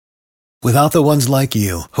Without the ones like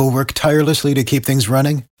you, who work tirelessly to keep things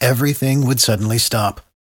running, everything would suddenly stop.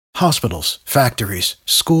 Hospitals, factories,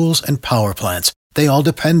 schools, and power plants, they all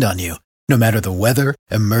depend on you. No matter the weather,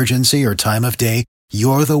 emergency, or time of day,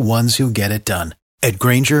 you're the ones who get it done. At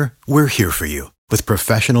Grainger, we're here for you with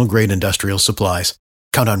professional-grade industrial supplies.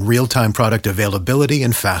 Count on real-time product availability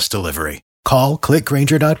and fast delivery. Call,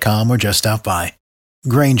 clickgrainger.com, or just stop by.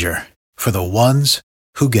 Grainger, for the ones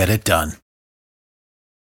who get it done.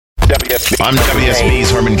 I'm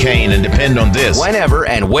WSB's Herman Cain, and depend on this whenever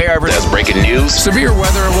and wherever there's breaking news, severe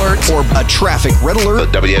weather alerts, or a traffic red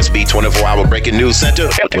alert. The WSB 24-hour Breaking News Center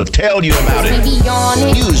will tell you about it.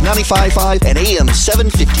 News 95.5 and AM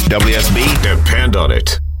 750. WSB, depend on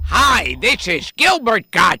it. Hi, this is Gilbert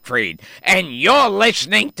Gottfried, and you're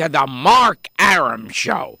listening to the Mark Arum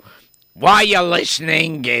Show. Why you're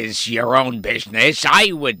listening is your own business.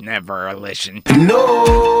 I would never listen.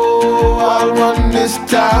 No, I want this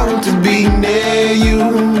town to be near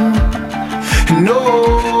you.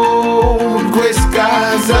 No gray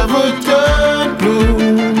skies ever turn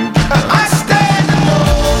blue. I stand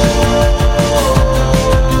alone.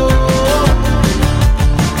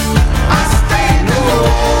 I stand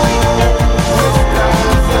alone.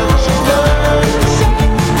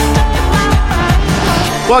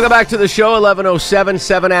 Welcome back to the show, 11:07,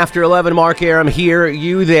 7 after 11. Mark Arum here,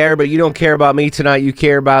 you there, but you don't care about me tonight. You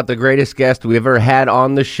care about the greatest guest we've ever had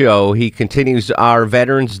on the show. He continues our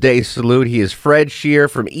Veterans Day salute. He is Fred Scheer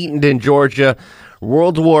from Eatonton, Georgia,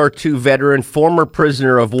 World War II veteran, former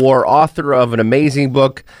prisoner of war, author of an amazing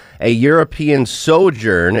book, A European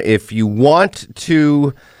Sojourn. If you want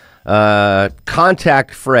to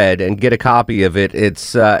contact Fred and get a copy of it,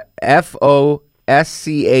 it's FOSCHEER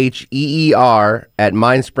at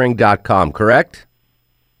mindspring.com, correct?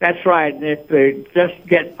 That's right. If they just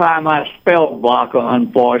get by my spell blocker,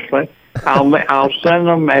 unfortunately, I'll send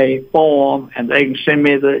them a form, and they can send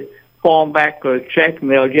me the form back for a check,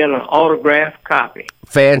 and they'll get an autographed copy.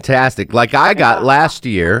 Fantastic. Like I got last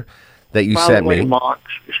year that you sent me. Mark,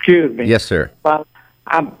 excuse me. Yes, sir. But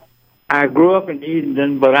I grew up in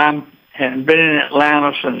Edenton, but I've been in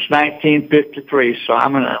Atlanta since 1953, so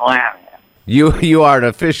I'm an Atlantan. You are an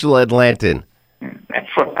official Atlantan. That's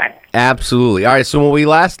right. Absolutely. All right, so when we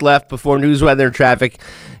last left before news, weather, and traffic,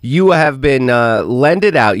 you have been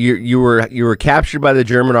lended out. You were captured by the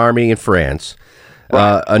German army in France.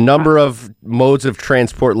 Right. A number of modes of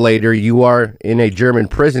transport later, you are in a German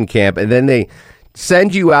prison camp, and then they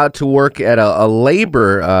send you out to work at a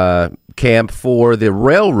labor camp for the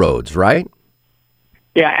railroads, right?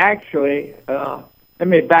 Yeah, actually, let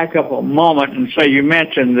me back up a moment and say you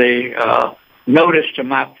mentioned the notice to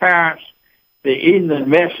my parents, the Evening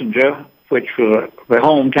Messenger, which was the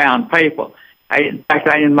hometown paper. In fact,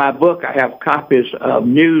 in my book, I have copies of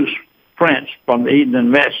news prints from the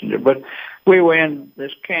Evening Messenger. But we were in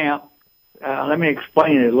this camp. Let me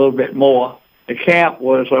explain it a little bit more. The camp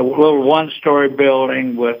was a little one-story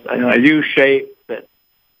building with a U-shape that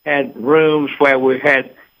had rooms where we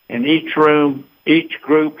had, in each room, each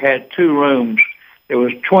group had 2 rooms. There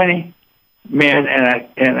was 20 men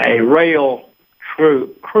and a rail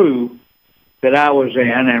crew that I was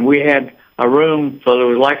in, and we had a room, so it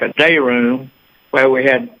was like a day room, where we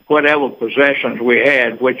had whatever possessions we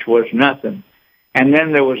had, which was nothing. And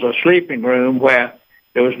then there was a sleeping room where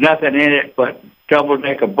there was nothing in it but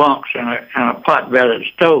double-decker bunks and a pot-bellied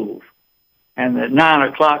stove. And at 9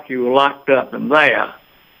 o'clock, you were locked up in there.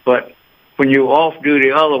 But when you were off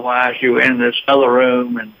duty otherwise, you were in this other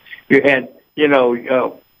room, and you had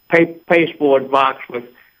pasteboard box with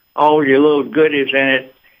all your little goodies in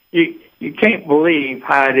it. You can't believe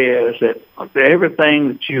how it is that everything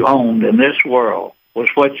that you owned in this world was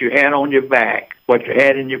what you had on your back, what you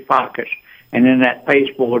had in your pockets, and in that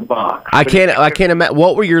pasteboard box. I can't imagine.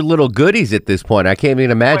 What were your little goodies at this point? I can't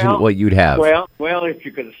even imagine what you'd have. Well, if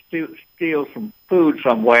you could steal some food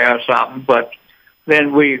somewhere or something, but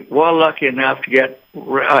then we were lucky enough to get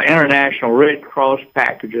international Red Cross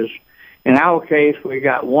packages. In our case, we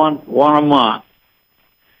got one a month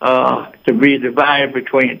to be divided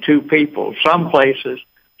between 2 people. Some places,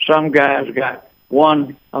 some guys got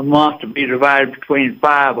one a month to be divided between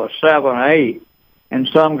 5 or 7 or 8, and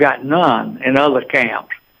some got none in other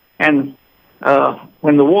camps. And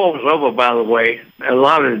when the war was over, by the way, a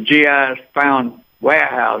lot of the GIs found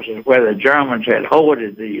warehouses where the Germans had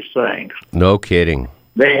hoarded these things. No kidding.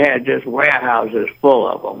 They had just warehouses full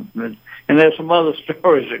of them. And there's some other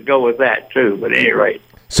stories that go with that, too, but at any rate.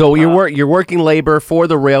 So you're working labor for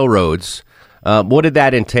the railroads. What did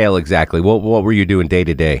that entail exactly? What were you doing day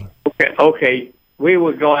to day? Okay. We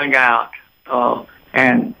were going out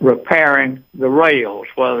and repairing the rails,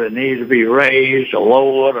 whether they need to be raised or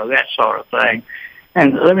lowered or that sort of thing.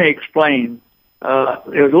 And let me explain. It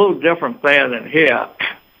was a little different there than here.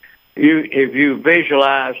 If you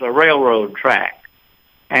visualize a railroad track,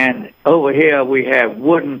 and over here we have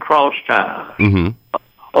wooden cross ties. Mm-hmm.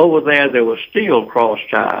 Over there were steel cross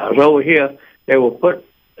ties. Over here they were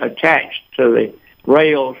attached to the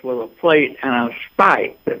rails with a plate and a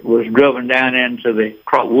spike that was driven down into the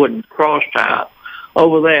wooden cross tie.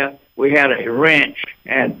 Over there we had a wrench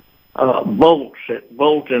and bolts that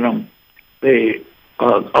bolted them, a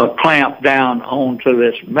clamp down onto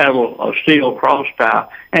this metal or steel cross tie,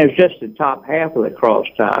 and it's just the top half of the cross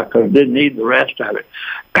tie because it didn't need the rest of it.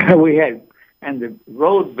 We had, and the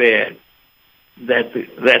road bed that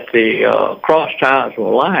the cross ties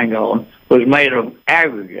were lying on was made of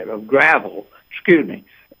aggregate, of gravel. Excuse me.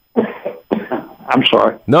 I'm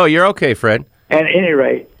sorry. No, you're okay, Fred. At any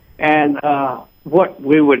rate, and what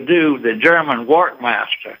we would do, the German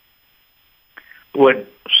workmaster would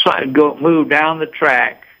move down the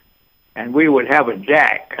track, and we would have a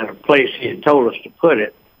jack at a place he had told us to put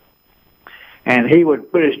it. And he would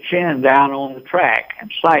put his chin down on the track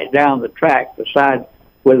and sight down the track beside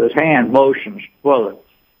with his hand motions. Well,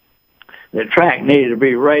 the track needed to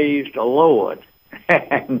be raised or lowered.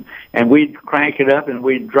 and we'd crank it up and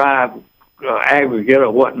we'd drive aggregate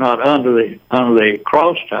or whatnot under the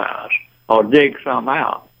cross ties or dig some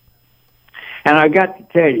out. And I got to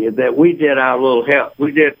tell you that we did our little help.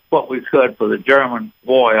 We did what we could for the German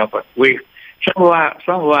boy, but some of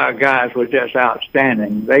our guys were just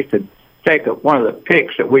outstanding. They could take one of the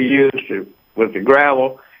picks that we used with the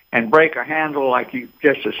gravel and break a handle like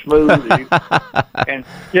just as smooth as you. And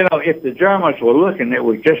if the Germans were looking, the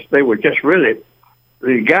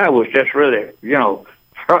guy was just really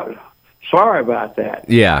sorry about that.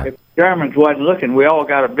 Yeah. If the Germans wasn't looking, we all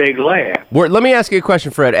got a big laugh. Let me ask you a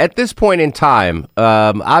question, Fred. At this point in time,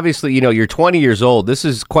 obviously, you're 20 years old. This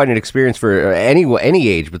is quite an experience for any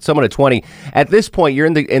age, but someone at 20. At this point, you're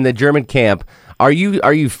in the German camp. Are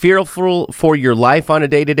you fearful for your life on a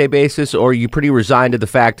day-to-day basis, or are you pretty resigned to the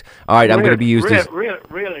fact, all right, I'm going to be used as...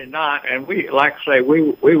 Really not. And we, like I say,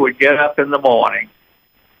 we would get up in the morning,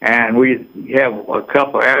 and we'd have a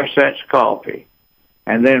cup of Air-Sets coffee.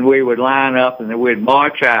 And then we would line up, and then we'd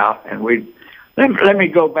march out, and let me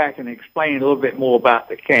go back and explain a little bit more about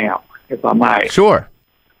the camp, if I might. Sure.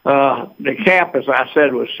 The camp, as I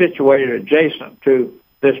said, was situated adjacent to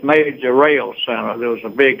this major rail center. There was a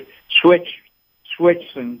big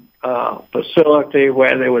switching facility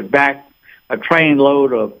where they would back a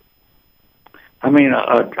whole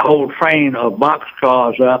train of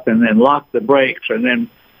boxcars up and then lock the brakes, and then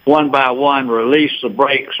one by one release the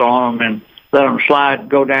brakes on them and let them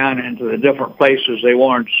go down into the different places they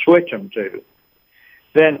wanted to switch them to.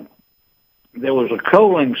 Then there was a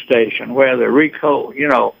coaling station where the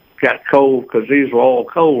got coal, because these were all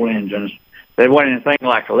coal engines. They weren't anything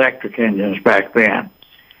like electric engines back then.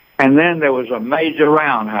 And then there was a major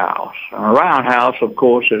roundhouse. And a roundhouse, of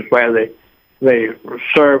course, is where they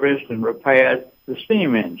serviced and repaired the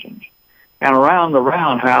steam engines. And around the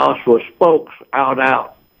roundhouse were spokes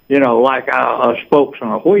out, like spokes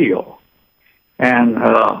on a wheel. And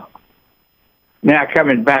now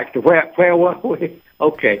coming back to where were we?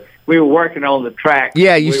 Okay, we were working on the track.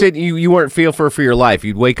 Yeah, you said you weren't fearful for your life.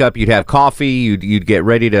 You'd wake up, you'd have coffee, you'd get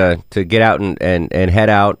ready to get out and head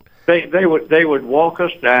out. They would walk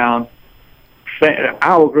us down.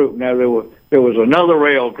 Our group. Now there was another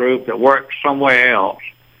rail group that worked somewhere else,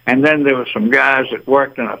 and then there were some guys that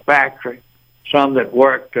worked in a factory, some that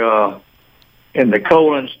worked in the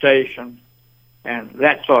coaling station, and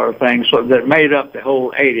that sort of thing. So that made up the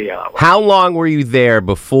whole 80 of us. How long were you there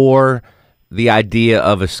before the idea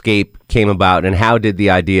of escape came about, and how did the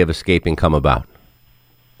idea of escaping come about?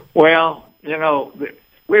 Well,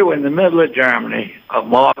 we were in the middle of Germany,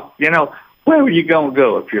 Mark. Where were you going to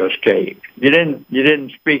go if you escaped? You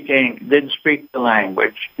didn't speak the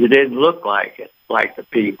language. You didn't look like the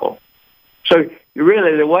people. So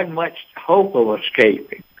there wasn't much hope of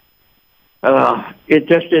escaping. It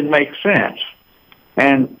just didn't make sense.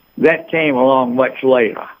 And that came along much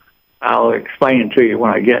later. I'll explain to you when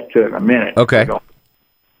I get to it in a minute. Okay.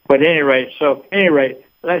 But at any rate,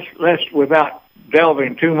 let's without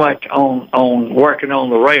delving too much on working on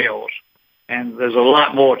the rails, and there's a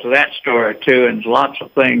lot more to that story too, and lots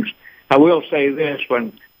of things. I will say this: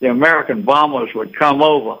 when the American bombers would come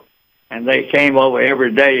over, and they came over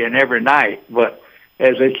every day and every night, but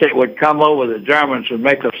as they would come over, the Germans would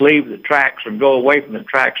make us leave the tracks and go away from the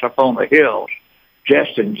tracks up on the hills,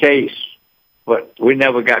 just in case. But we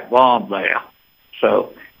never got bombed there.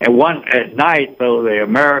 So And one at night, though, the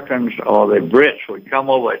Americans or the Brits would come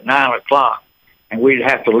over at 9 o'clock, and we'd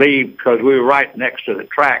have to leave because we were right next to the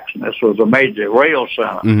tracks, and this was a major rail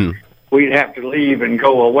center. Mm-hmm. We'd have to leave and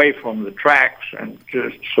go away from the tracks and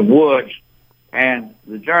just some woods, and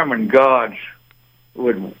the German guards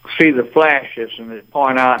would see the flashes and they'd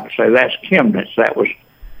point out and say, "That's Chemnitz. That was,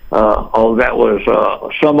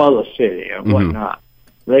 some other city and whatnot."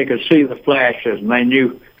 They could see the flashes and they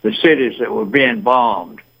knew the cities that were being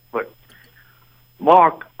bombed. But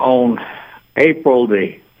Mark, on April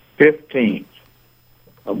the 15th,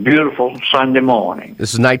 a beautiful Sunday morning.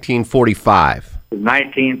 This is 1945.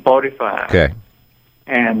 1945. Okay.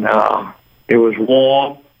 And it was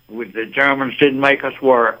warm. The Germans didn't make us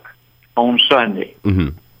work on Sunday. Mm-hmm.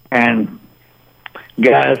 And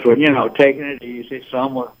guys were, taking it easy.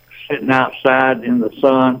 Some were sitting outside in the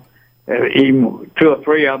sun. Even 2 or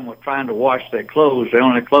 3 of them were trying to wash their clothes. The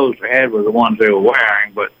only clothes they had were the ones they were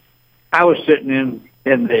wearing. But I was sitting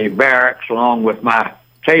in the barracks along with my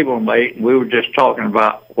table mate, and we were just talking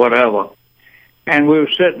about whatever. And we were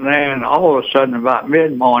sitting there, and all of a sudden, about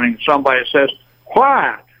mid-morning, somebody says,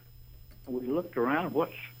 "Quiet!" We looked around,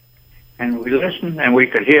 and we listened, and we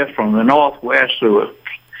could hear from the northwest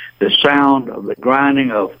the sound of the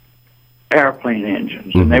grinding of airplane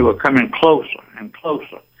engines, and they were coming closer and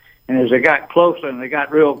closer. And as they got closer and they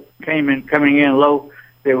got coming in low,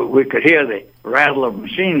 we could hear the rattle of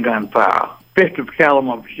machine gun fire, 50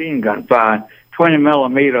 caliber machine gun fire, 20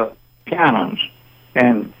 millimeter cannons.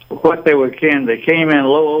 And what they came in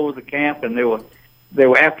low over the camp, and they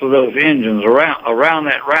were after those engines around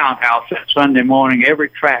that roundhouse that Sunday morning. Every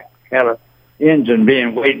track had an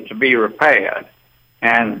engine waiting to be repaired,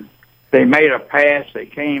 and they made a pass. They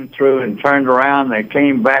came through and turned around. They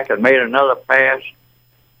came back and made another pass,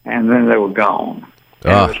 and then they were gone.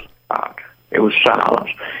 It was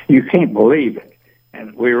silence. You can't believe it.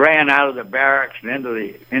 And we ran out of the barracks and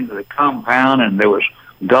into the compound, and there was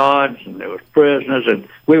guards and there was prisoners, and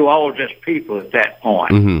we were all just people at that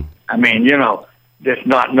point. Mm-hmm. I mean, just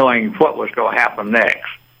not knowing what was going to happen next.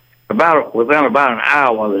 Within about an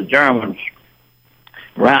hour, the Germans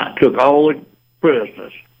took all the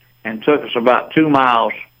prisoners and took us about 2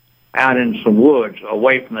 miles out in some woods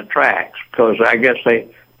away from the tracks, because I guess they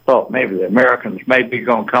thought maybe the Americans may be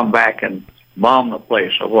going to come back and bomb the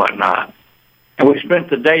place or whatnot. And we spent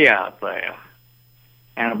the day out there.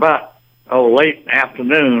 And about late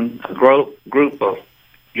afternoon, a group of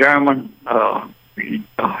German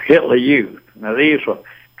Hitler Youth. Now, these were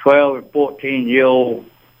 12 and 14-year-old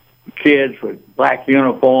kids with black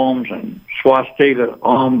uniforms and swastika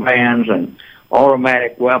armbands and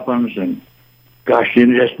automatic weapons. And, gosh,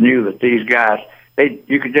 you just knew that these guys,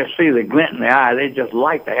 you could just see the glint in the eye. They just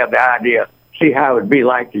liked to have the idea, see how it would be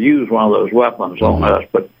like to use one of those weapons on us.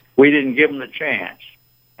 But we didn't give them the chance.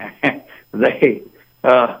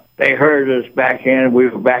 They herded us back in. We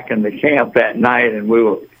were back in the camp that night, and we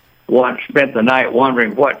spent the night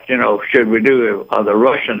wondering what, should we do? Are the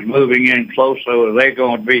Russians moving in closer? Were we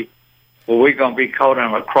going to be caught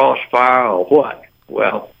in a crossfire or what?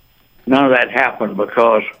 Well, none of that happened,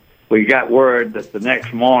 because we got word that the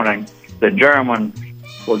next morning the Germans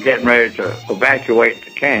were getting ready to evacuate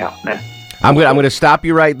the camp. Now, I'm going to stop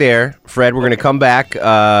you right there, Fred. We're going to come back.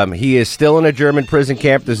 He is still in a German prison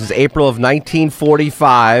camp. This is April of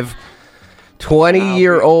 1945.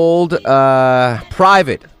 20-year-old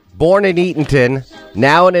private, born in Eatonton,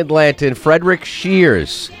 now in Atlanta, Frederick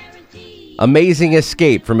Shears. Amazing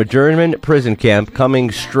escape from a German prison camp coming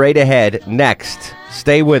straight ahead next.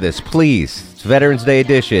 Stay with us, please. It's Veterans Day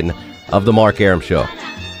edition of The Mark Arum Show.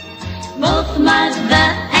 Both mother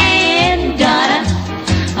and daughter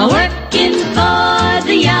are working for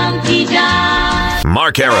the Yankee job.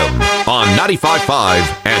 Mark Arum on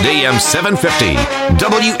 95.5 and AM 750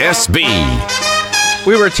 WSB.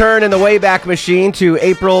 We return in the Wayback Machine to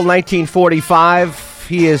April 1945.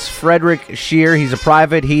 He is Frederick Shear. He's a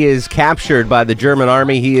private. He is captured by the German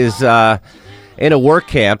army. He is in a work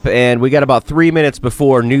camp, and we got about 3 minutes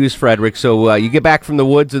before news, Frederick. So you get back from the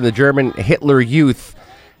woods in the German Hitler Youth.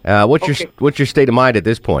 What's your state of mind at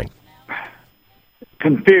this point?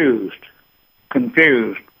 Confused.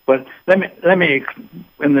 But let me,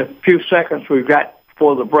 in the few seconds we've got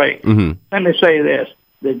before the break, let me say this.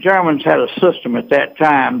 The Germans had a system at that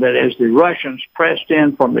time that as the Russians pressed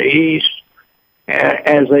in from the east,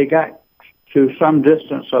 as they got to some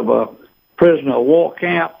distance of a prisoner of war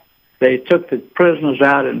camp, they took the prisoners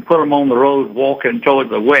out and put them on the road walking toward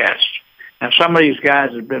the west. And some of these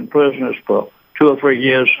guys had been prisoners for 2 or 3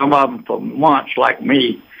 years, some of them for months like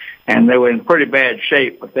me, and they were in pretty bad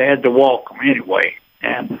shape, but they had to walk them anyway.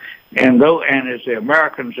 And as the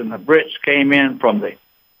Americans and the Brits came in from the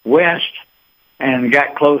west and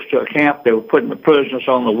got close to a camp. They were putting the prisoners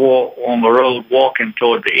on the road, walking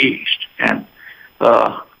toward the east. And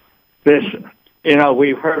this,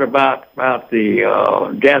 we've heard about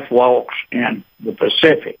the death walks in the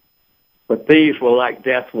Pacific, but these were like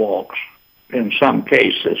death walks in some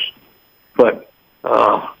cases. But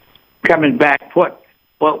coming back,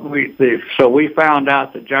 so we found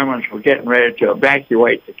out the Germans were getting ready to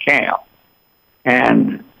evacuate the camp,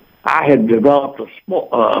 and I had developed a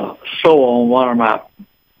sore on one of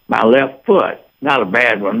my left foot, not a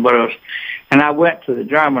bad one, but and I went to the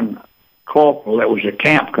German corporal that was a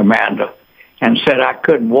camp commander and said I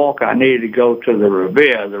couldn't walk. I needed to go to the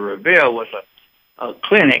Revere. The Revere was a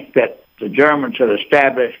clinic that the Germans had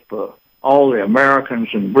established for all the Americans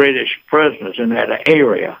and British prisoners in that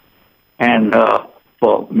area, and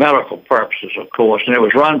for medical purposes, of course. And it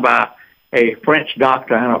was run by a French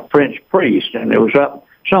doctor and a French priest, and it was up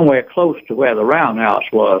somewhere close to where the roundhouse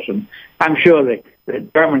was. And I'm sure the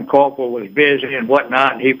German corporal was busy and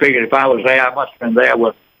whatnot, and he figured if I was there, I must have been there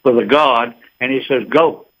with a guard. And he says,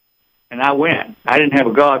 go. And I went. I didn't have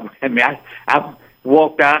a guard with me. I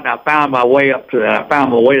walked out, and I found my way to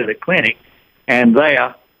the clinic. And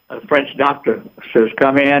there, a French doctor says,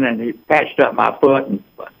 come in, and he patched up my foot and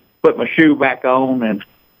put my shoe back on. And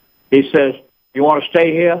he says, you want to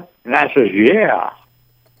stay here? And I says, yeah.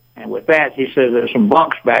 And with that, he says, there's some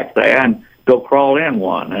bunks back there, and go crawl in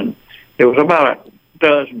one. And there was about a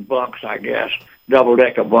dozen bunks, I guess,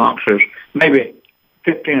 double-decker bunks. There's maybe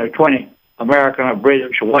 15 or 20 American or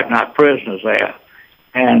British or whatnot prisoners there.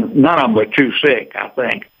 And none of them were too sick, I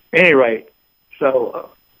think. At any rate, so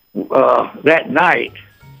that night,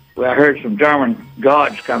 I heard some German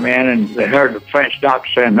guards come in, and they heard the French doctor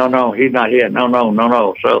saying, no, he's not here.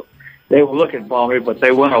 No. So they were looking for me, but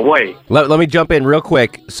they went away. Let me jump in real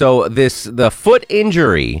quick. So the foot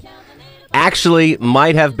injury actually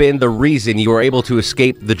might have been the reason you were able to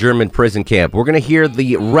escape the German prison camp. We're going to hear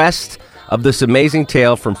the rest of this amazing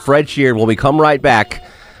tale from Fred Sheard when we come right back.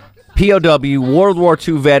 POW, World War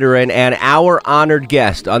II veteran, and our honored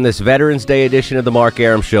guest on this Veterans Day edition of the Mark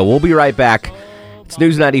Arum Show. We'll be right back. It's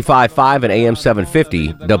News 95.5 and AM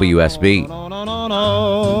 750 WSB.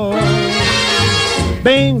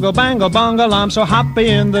 Bingo, bango, bongo, I'm so happy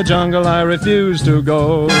in the jungle, I refuse to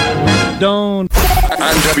go. Don't.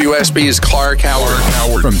 I'm WSB's Clark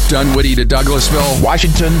Howard. From Dunwoody to Douglasville,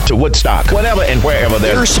 Washington to Woodstock, whatever and wherever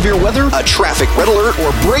there's severe weather, a traffic red alert,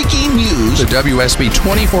 or breaking news, the WSB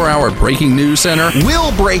 24-hour breaking news center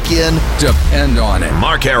will break in. Depend on it.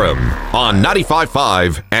 Mark Arum on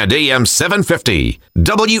 95.5 and AM 750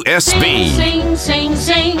 WSB. Sing, sing,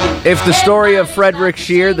 sing. If the story of Frederick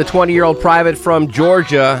Sheard, the 20-year-old private from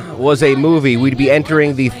Georgia, was a movie, we'd be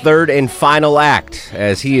entering the third and final act,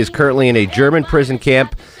 as he is currently in a German prison camp.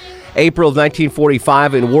 April of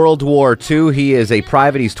 1945 in World War II. He is a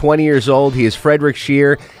private. He's 20 years old. He is Frederick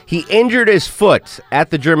Sheard. He injured his foot at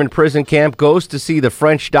the German prison camp, goes to see the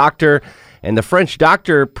French doctor, and the French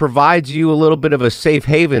doctor provides you a little bit of a safe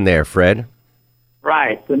haven there, Fred.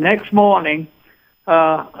 Right. The next morning,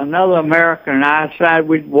 another American and I decided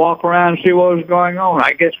we'd walk around and see what was going on.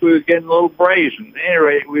 I guess we were getting a little brazen. At any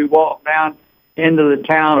rate, we walked down into the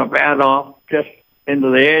town of Adolf, just into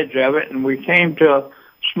the edge of it, and we came to a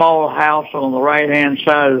small house on the right-hand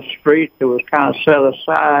side of the street that was kind of set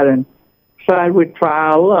aside, and decided we'd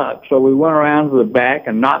try our luck. So we went around to the back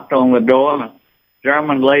and knocked on the door, and a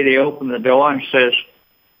German lady opened the door and says,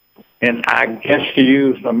 and I guess she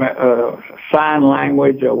used sign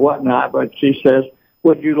language or whatnot, but she says,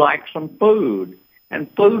 would you like some food? And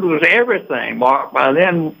food was everything, Mark. By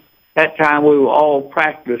then, that time we were all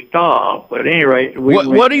practically starved. But at any rate,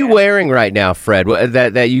 what are you wearing right now, Fred?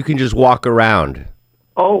 That you can just walk around?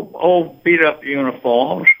 Oh, beat up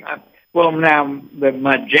uniforms.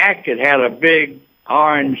 My jacket had a big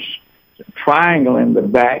orange triangle in the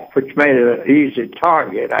back, which made it an easy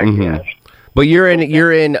target, I guess. But you're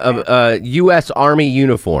in a U.S. Army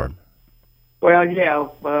uniform. Well, yeah,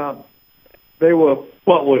 they were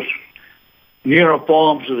what was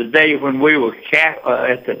uniforms of the day when we were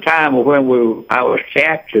at the time of when I was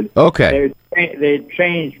captured. Okay, they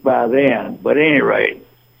changed by then. But at any rate,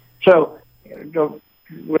 so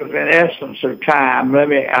with an essence of time,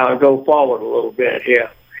 I'll go forward a little bit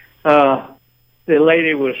here. The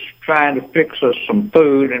lady was trying to fix us some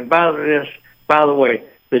food, and by the way,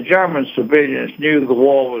 the German civilians knew the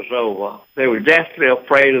war was over. They were deathly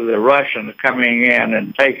afraid of the Russians coming in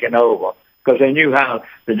and taking over because they knew how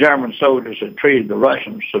the German soldiers had treated the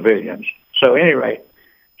Russian civilians. So at any rate,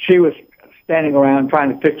 she was standing around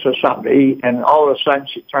trying to fix us something to eat, and all of a sudden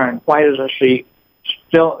she turned white as a sheet,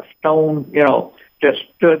 still stone, just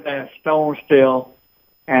stood there stone still,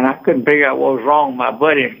 and I couldn't figure out what was wrong. My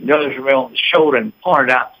buddy nudged me on the shoulder and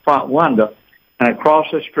pointed out the front window, and across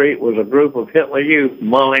the street was a group of Hitler Youth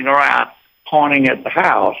mulling around, pointing at the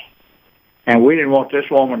house. And we didn't want this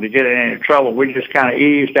woman to get in any trouble. We just kind of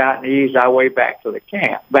eased out and eased our way back to the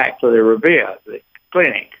camp, back to the Revere, the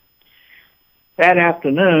clinic. That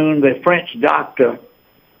afternoon, the French doctor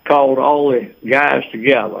called all the guys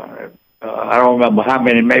together. I don't remember how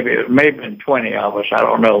many, maybe it may have been 20 of us, I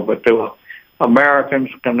don't know, but there were Americans,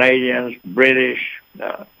 Canadians, British,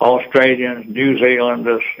 Australians, New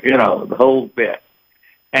Zealanders, the whole bit.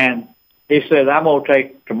 And he said, I'm going to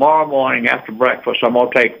take, tomorrow morning after breakfast, I'm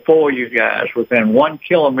going to take 4 of you guys within 1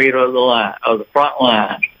 kilometer of the line, of the front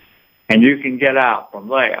lines, and you can get out from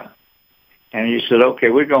there. And he said, okay,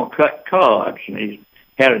 we're going to cut cards. And he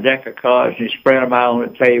had a deck of cards, and he spread them out on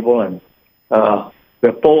the table, and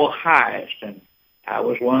the 4 highest, and I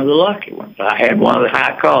was one of the lucky ones. I had one of the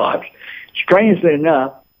high cards. Strangely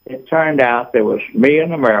enough, it turned out there was me,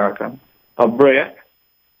 an American, a Brit,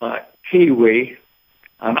 a Kiwi,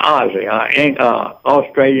 an Aussie,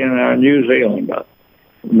 Australian, and a New Zealander.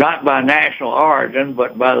 Not by national origin,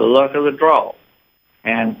 but by the luck of the draw.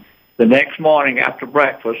 And the next morning after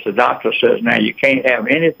breakfast, the doctor says, now you can't have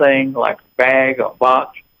anything like a bag or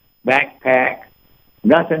box, backpack,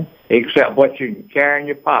 nothing except what you can carry in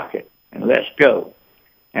your pocket, and let's go.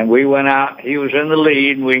 And we went out. He was in the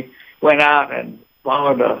lead, and we went out and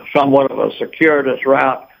followed somewhat of a circuitous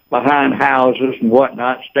route behind houses and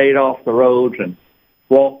whatnot, stayed off the roads and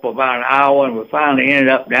walked for about an hour, and we finally ended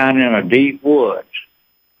up down in a deep woods.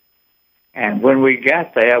 And when we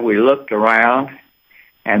got there, we looked around,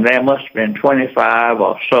 and there must have been 25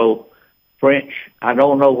 or so French. I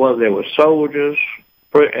don't know whether they were soldiers,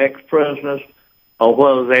 ex-prisoners, or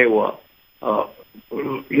whether they were,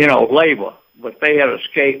 labor, but they had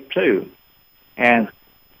escaped too. And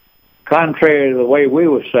contrary to the way we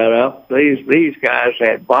were set up, these guys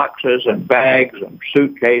had boxes and bags and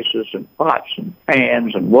suitcases and pots and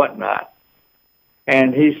pans and whatnot.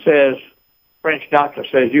 And he says, French doctor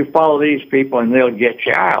says, you follow these people and they'll get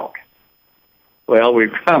you out. Well,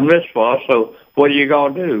 we've come this far, so what are you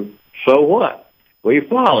going to do? So what? We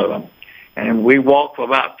followed them. And we walked for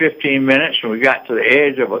about 15 minutes, and we got to the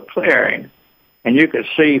edge of a clearing. And you could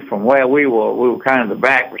see from where we were kind of the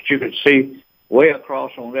back, but you could see way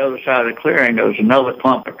across on the other side of the clearing, there was another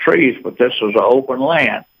clump of trees, but this was an open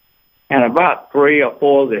land. And about 3 or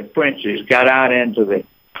 4 of the Frenchies got out into the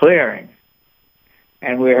clearing,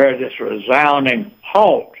 and we heard this resounding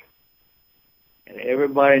halt. And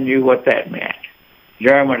everybody knew what that meant.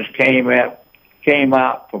 Germans came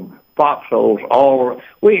out from foxholes all.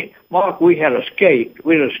 We had escaped.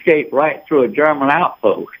 We'd escaped right through a German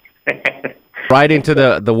outpost. Right into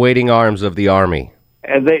the waiting arms of the army.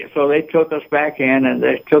 And they took us back in, and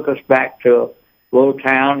they took us back to a little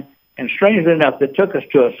town. And strangely enough, they took us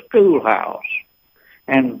to a schoolhouse,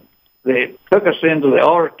 and they took us into the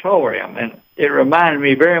auditorium, and it reminded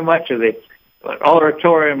me very much of the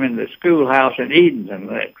auditorium in the schoolhouse in Edenton,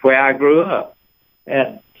 that's where I grew up.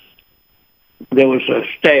 And there was a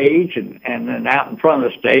stage, and then out in front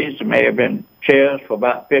of the stage, there may have been chairs for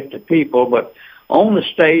about 50 people, but on the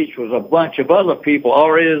stage was a bunch of other people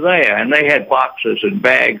already there, and they had boxes and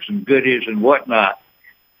bags and goodies and whatnot.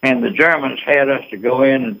 And the Germans had us to go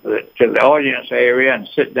in to the audience area and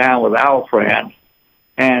sit down with our friends,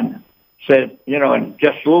 and said, in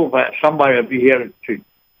just a little bit, somebody will be here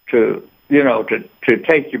to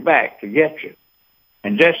take you back, to get you.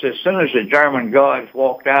 And just as soon as the German guards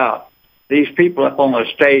walked out, these people up on the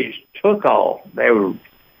stage took off.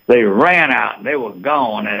 They ran out, and they were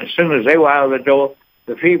gone. And as soon as they were out of the door,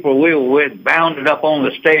 the people we were with bounded up on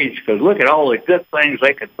the stage, because look at all the good things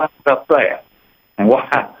they could find up there. And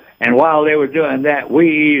while they were doing that,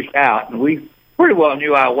 we eased out, and we pretty well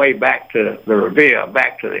knew our way back to the Revere,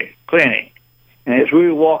 back to the clinic. And as we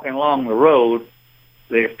were walking along the road,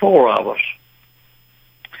 there were 4 of us,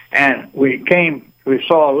 and we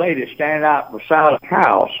saw a lady standing out beside a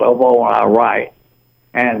house over on our right,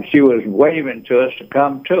 and she was waving to us to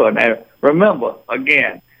come to her. Now, remember,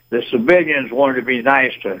 again, the civilians wanted to be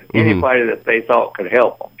nice to anybody that they thought could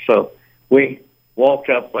help them. So we walked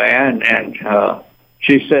up there, and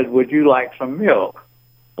she said, would you like some milk?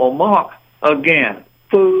 Well, Mark, again,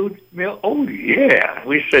 food, milk? Oh, yeah.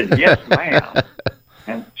 We said, yes, ma'am.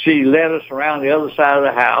 And she led us around the other side of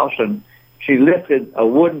the house, and she lifted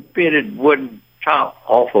a fitted wooden top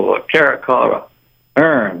off of a terracotta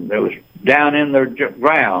urn that was down in the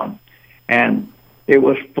ground, and it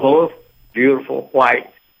was full of beautiful white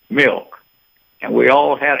milk. And we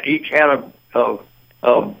all each had a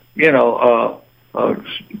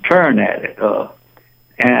turn at it.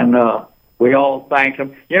 And we all thanked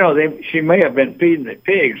them. You know, she may have been feeding the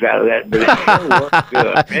pigs out of that, but it sure worked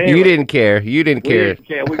good. Anyway, you didn't care. You didn't care. We didn't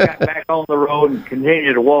care. We got back on the road and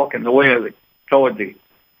continued to walk in the way of toward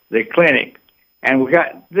the clinic. And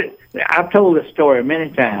I've told this story many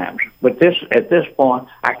times, but at this point,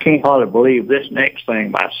 I can't hardly believe this next thing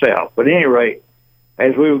myself. But at any rate,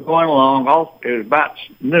 as we were going along, it was about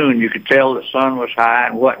noon. You could tell the sun was high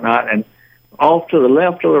and whatnot. And off to the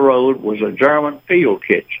left of the road was a German field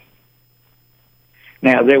kitchen.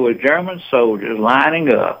 Now, there were German soldiers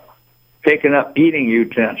lining up, picking up eating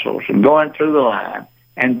utensils and going through the line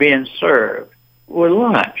and being served with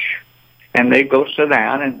lunch. And they'd go sit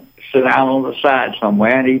down on the side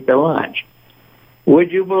somewhere and eat their lunch.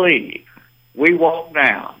 Would you believe? We walked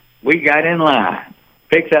down. We got in line,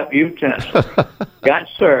 picked up utensils, got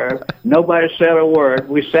served. Nobody said a word.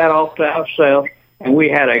 We sat off to ourselves, and we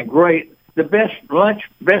had the best lunch,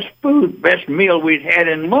 best food, best meal we'd had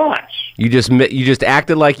in months. You just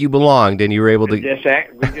acted like you belonged, and you were able to.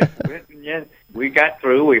 We got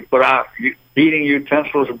through. We put our eating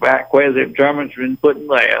utensils back where the Germans had been putting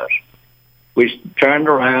theirs. We turned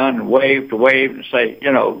around and waved and say,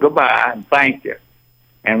 goodbye and thank you.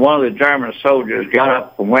 And one of the German soldiers got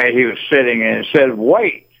up from where he was sitting and said,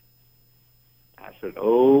 wait. I said,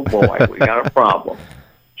 oh, boy, we got a problem.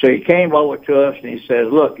 So he came over to us and he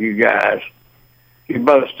says, look, you guys, you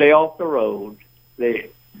better stay off the road. The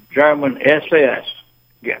German SS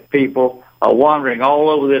people are wandering all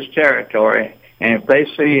over this territory, and if they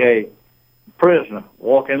see a prisoner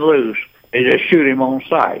walking loose, they just shoot him on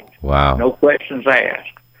sight. Wow. No questions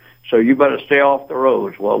asked. So you better stay off the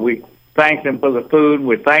roads. Well, we thanked him for the food.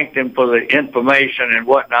 We thanked him for the information and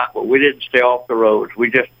whatnot, but we didn't stay off the roads. We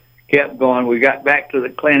just kept going. We got back to the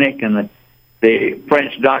clinic, and the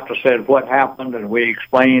French doctor said, what happened? And we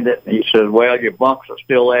explained it. And he said, well, your bunks are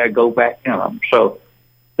still there. Go back in them. So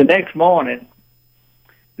the next morning,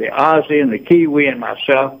 the Aussie and the Kiwi and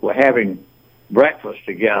myself were having breakfast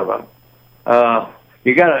together.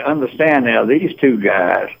 You got to understand now, these two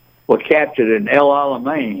guys were captured in El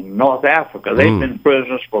Alamein, North Africa. They've been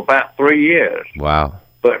prisoners for about 3 years. Wow.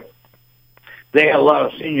 But they had a lot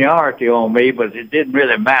of seniority on me, but it didn't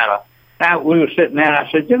really matter. Now, we were sitting there, and I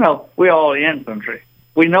said, we're all infantry.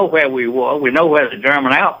 We know where we were. We know where the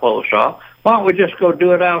German outposts are. Why don't we just go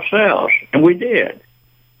do it ourselves? And we did.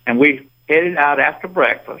 And we headed out after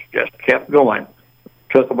breakfast, just kept going.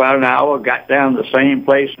 Took about an hour, got down to the same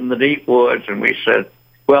place in the deep woods, and we said,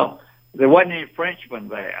 well, there wasn't any Frenchmen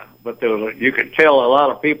there, but you could tell a lot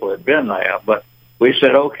of people had been there. But we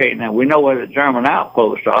said, okay, now we know where the German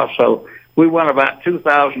outposts are, so we went about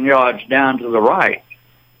 2,000 yards down to the right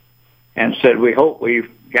and said, we hope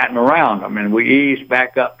we've gotten around them. And we eased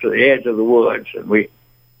back up to the edge of the woods, and we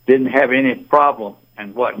didn't have any problem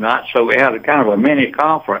and whatnot, so we had a kind of a mini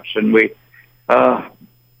conference, and we said,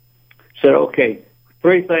 okay,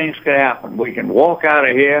 3 things could happen. We can walk out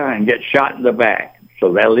of here and get shot in the back.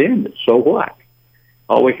 So that'll end it. So what?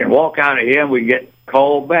 Or we can walk out of here and we get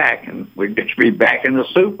called back and we get to be back in the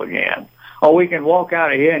soup again. Or we can walk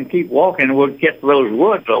out of here and keep walking and we'll get to those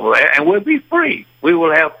woods over there and we'll be free. We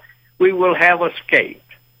will have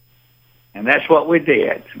escaped. And that's what we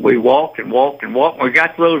did. We walked and walked and walked. We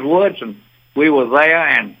got to those woods and we were there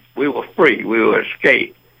and we were free. We were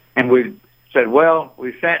escaped. And we said, well,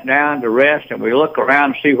 we sat down to rest and we looked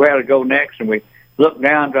around to see where to go next, and we looked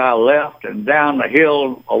down to our left, and down the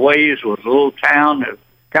hill a ways was a little town that was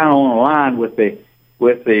kind of on a line with the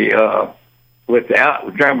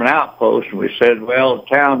German outpost, and we said, well, the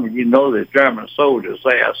town, there's German soldiers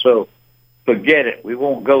there, so forget it. We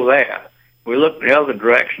won't go there. We looked the other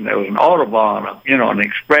direction. There was an Autobahn, an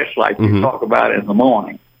express like you talk about in the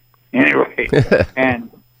morning. Anyway,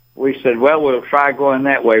 and we said, well, we'll try going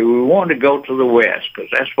that way. We wanted to go to the west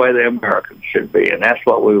because that's where the Americans should be, and that's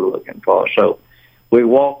what we were looking for. So we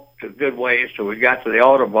walked a good ways till we got to the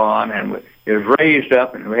Autobahn, and it was raised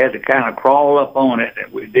up, and we had to kind of crawl up on it,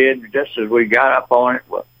 and we did. Just as we got up on it,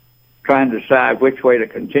 we're trying to decide which way to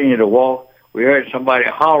continue to walk, we heard somebody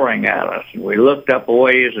hollering at us, and we looked up a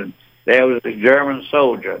ways, and there was a German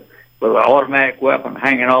soldier with an automatic weapon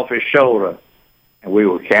hanging off his shoulder, and we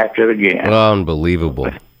were captured again.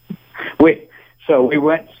 Unbelievable. So we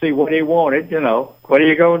went to see what he wanted. What are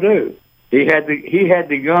you going to do? He had the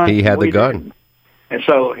gun. He had the gun. Didn't. And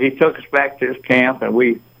so he took us back to his camp, and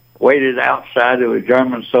we waited outside. There were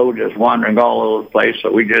German soldiers wandering all over the place,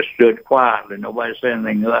 so we just stood quietly. Nobody said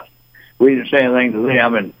anything to us. We didn't say anything to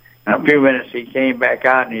them. And in a few minutes, he came back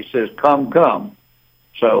out, and he says, come.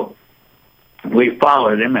 So we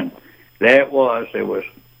followed him, and there it was. There was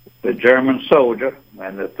the German soldier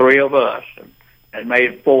and the 3 of us. And it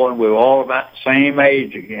made 4, and we were all about the same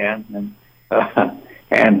age again. And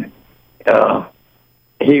and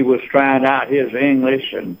he was trying out his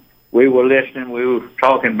English, and we were listening. We were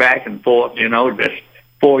talking back and forth, just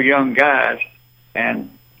four young guys.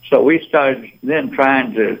 And so we started then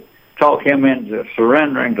trying to talk him into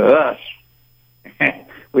surrendering to us.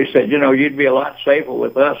 We said, you'd be a lot safer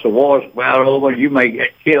with us. The war's about over. You may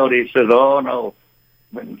get killed. He said, oh, no.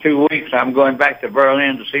 But in 2 weeks, I'm going back to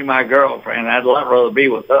Berlin to see my girlfriend. I'd a lot rather be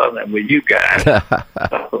with her than with you guys.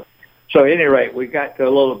 So at any rate, we got to a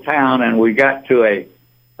little town, and we got to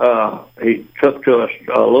he took to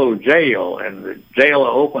a little jail, and the jailer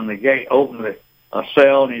opened the gate, opened a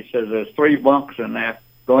cell, and he says, there's 3 bunks in there.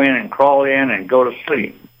 Go in and crawl in and go to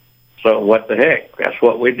sleep. So what the heck? That's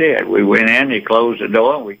what we did. We went in, he closed the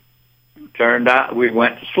door, and we turned out, we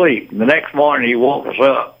went to sleep. And the next morning, he woke us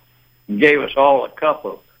up and gave us all a cup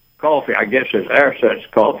of coffee. I guess it's Airsuch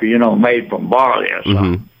coffee, made from barley or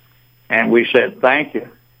something. Mm-hmm. And we said, thank you.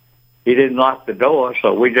 He didn't lock the door,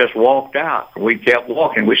 so we just walked out. We kept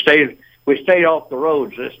walking. We stayed off the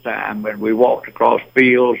roads this time, and we walked across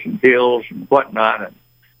fields and hills and whatnot, and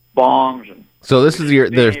farms. And so this is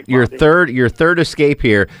your third escape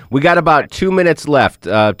here. We got about 2 minutes left.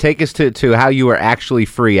 Take us to how you are actually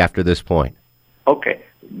free after this point. Okay,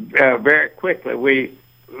 very quickly. We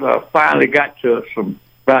finally got to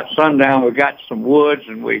about sundown. We got to some woods,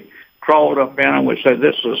 and we crawled up in them. We said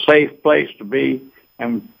this is a safe place to be,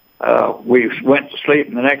 and we went to sleep.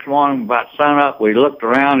 And the next morning, about sunup, we looked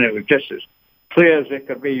around, and it was just as clear as it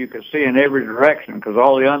could be. You could see in every direction because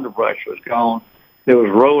all the underbrush was gone. There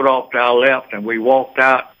was a road off to our left, and we walked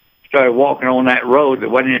out, started walking on that road. There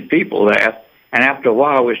wasn't any people there. And after a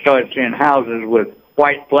while, we started seeing houses with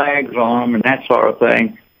white flags on them and that sort of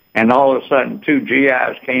thing. And all of a sudden, 2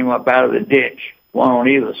 GIs came up out of the ditch, one on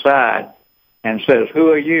either side, and says,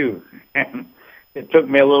 who are you? And it took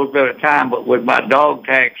me a little bit of time, but with my dog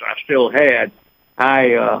tags I still had,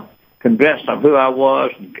 I convinced them who I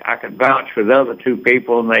was. And I could vouch for the other 2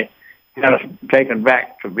 people, and they had us taken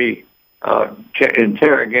back to be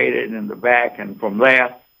interrogated in the back, and from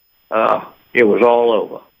there, it was all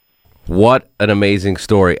over. What an amazing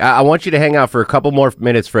story. I want you to hang out for a couple more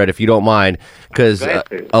minutes, Fred, if you don't mind, because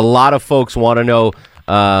a lot of folks want to know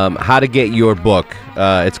how to get your book.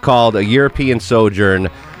 It's called A European Sojourn.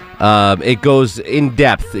 It goes in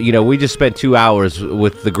depth. We just spent 2 hours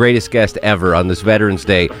with the greatest guest ever on this Veterans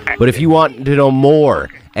Day. But if you want to know more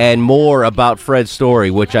and more about Fred's story,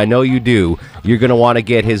 which I know you do, you're going to want to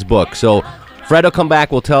get his book. So Fred will come back.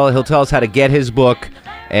 He'll tell us how to get his book,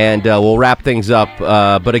 and we'll wrap things up.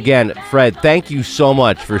 But again, Fred, thank you so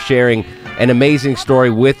much for sharing an amazing story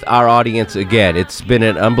with our audience again. It's been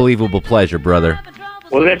an unbelievable pleasure, brother.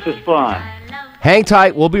 Well, this is fun. Hang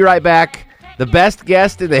tight. We'll be right back. The best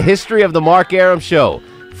guest in the history of the Mark Arum Show,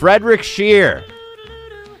 Frederick Scheer,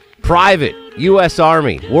 private, U.S.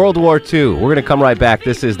 Army, World War II. We're going to come right back.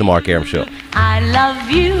 This is the Mark Arum Show. I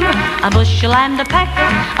love you, a bushel and a peck,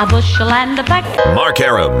 a bushel and a peck. Mark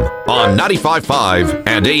Arum on 95.5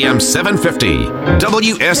 and AM 750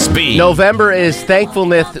 WSB. November is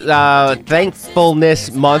Thankfulness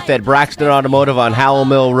Month at Braxton Automotive on Howell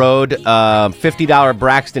Mill Road. $50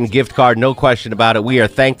 Braxton gift card, no question about it. We are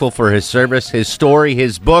thankful for his service, his story,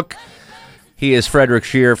 his book. He is Frederick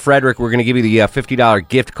Scheer. Frederick, we're going to give you the $50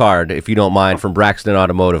 gift card, if you don't mind, from Braxton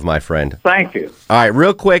Automotive, my friend. Thank you. All right,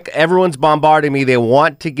 real quick, everyone's bombarding me. They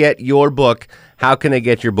want to get your book. How can they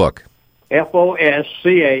get your book?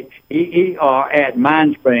 FOSCHEER at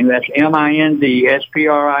Mindspring. That's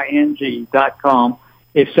MINDSPRING.com.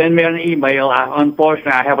 If send me an email,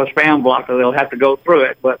 unfortunately, I have a spam blocker. They'll have to go through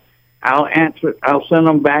it, but I'll answer. I'll send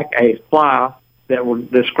them back a flyer that will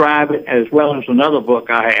describe it as well as another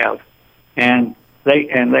book I have. And they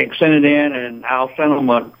can send it in, and I'll send them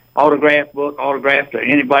an autographed book, autographed to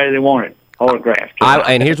anybody they want it, autographed.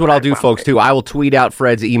 And here's what I'll do, folks, too. I will tweet out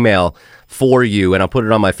Fred's email for you, and I'll put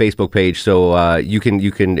it on my Facebook page, so you can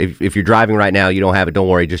if you're driving right now, you don't have it, don't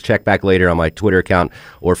worry. Just check back later on my Twitter account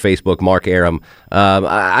or Facebook, Mark Arum.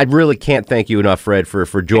 I really can't thank you enough, Fred,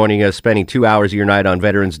 for joining us, spending 2 hours of your night on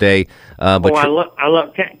Veterans Day. But I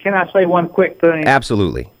love. Can I say one quick thing?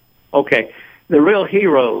 Absolutely. Okay, the real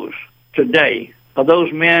heroes today are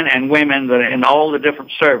those men and women that are in all the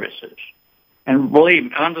different services. And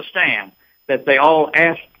understand that they all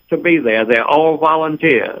asked to be there. They're all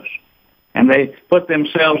volunteers. And they put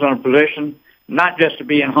themselves in a position not just to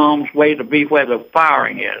be in harm's way, to be where the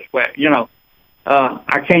firing is. Where,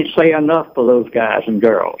 I can't say enough for those guys and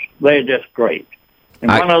girls. They're just great.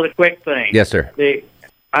 And one other quick thing. Yes, sir.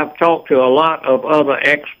 I've talked to a lot of other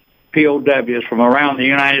ex-POWs from around the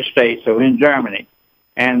United States or in Germany.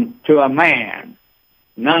 And to a man,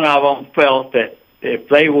 none of them felt that if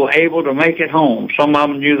they were able to make it home, some of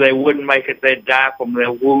them knew they wouldn't make it. They'd die from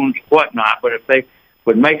their wounds, whatnot. But if they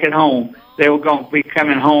would make it home, they were going to be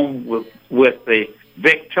coming home with the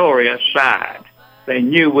victorious side. They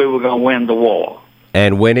knew we were going to win the war.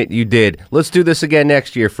 And win it, you did. Let's do this again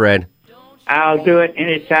next year, Fred. I'll do it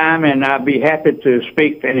anytime, and I'll be happy to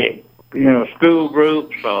speak to any, school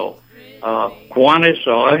groups or Kiwanis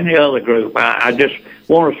or any other group. I just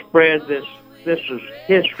want to spread this. This is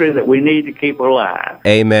history that we need to keep alive.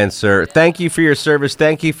 Amen, sir. Thank you for your service.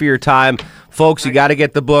 Thank you for your time. Folks, you got to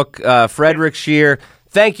get the book, Frederick Shear.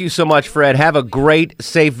 Thank you so much, Fred. Have a great,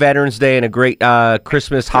 safe Veterans Day and a great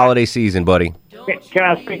Christmas holiday season, buddy. Can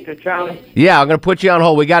I speak to Charlie? Yeah, I'm going to put you on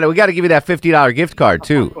hold. We got to give you that $50 gift card,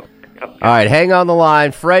 too. Okay. All right, hang on the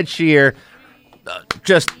line. Fred Shear,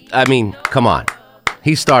 come on.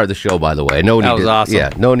 He starred the show, by the way. That was awesome. Yeah,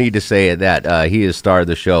 no need to say that. He is starred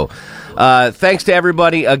the show. Thanks to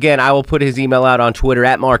everybody. Again, I will put his email out on Twitter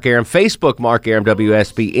at Mark Arum, Facebook Mark Arum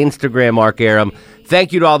WSB, Instagram Mark Arum.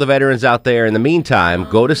 Thank you to all the veterans out there. In the meantime,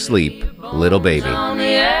 go to sleep, little baby.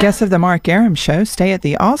 Guests of the Mark Arum Show stay at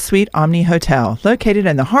the All Suite Omni Hotel, located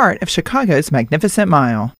in the heart of Chicago's Magnificent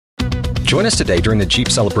Mile. Join us today during the Jeep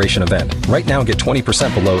Celebration event. Right now, get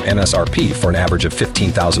 20% below MSRP for an average of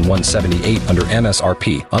 $15,178 under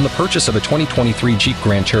MSRP on the purchase of a 2023 Jeep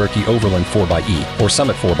Grand Cherokee Overland 4xE or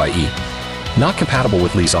Summit 4xE. Not compatible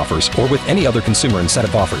with lease offers or with any other consumer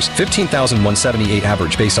incentive offers. $15,178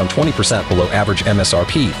 average based on 20% below average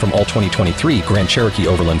MSRP from all 2023 Grand Cherokee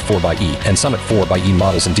Overland 4xE and Summit 4xE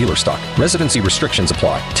models in dealer stock. Residency restrictions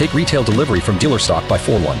apply. Take retail delivery from dealer stock by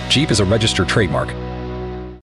 4/1. Jeep is a registered trademark.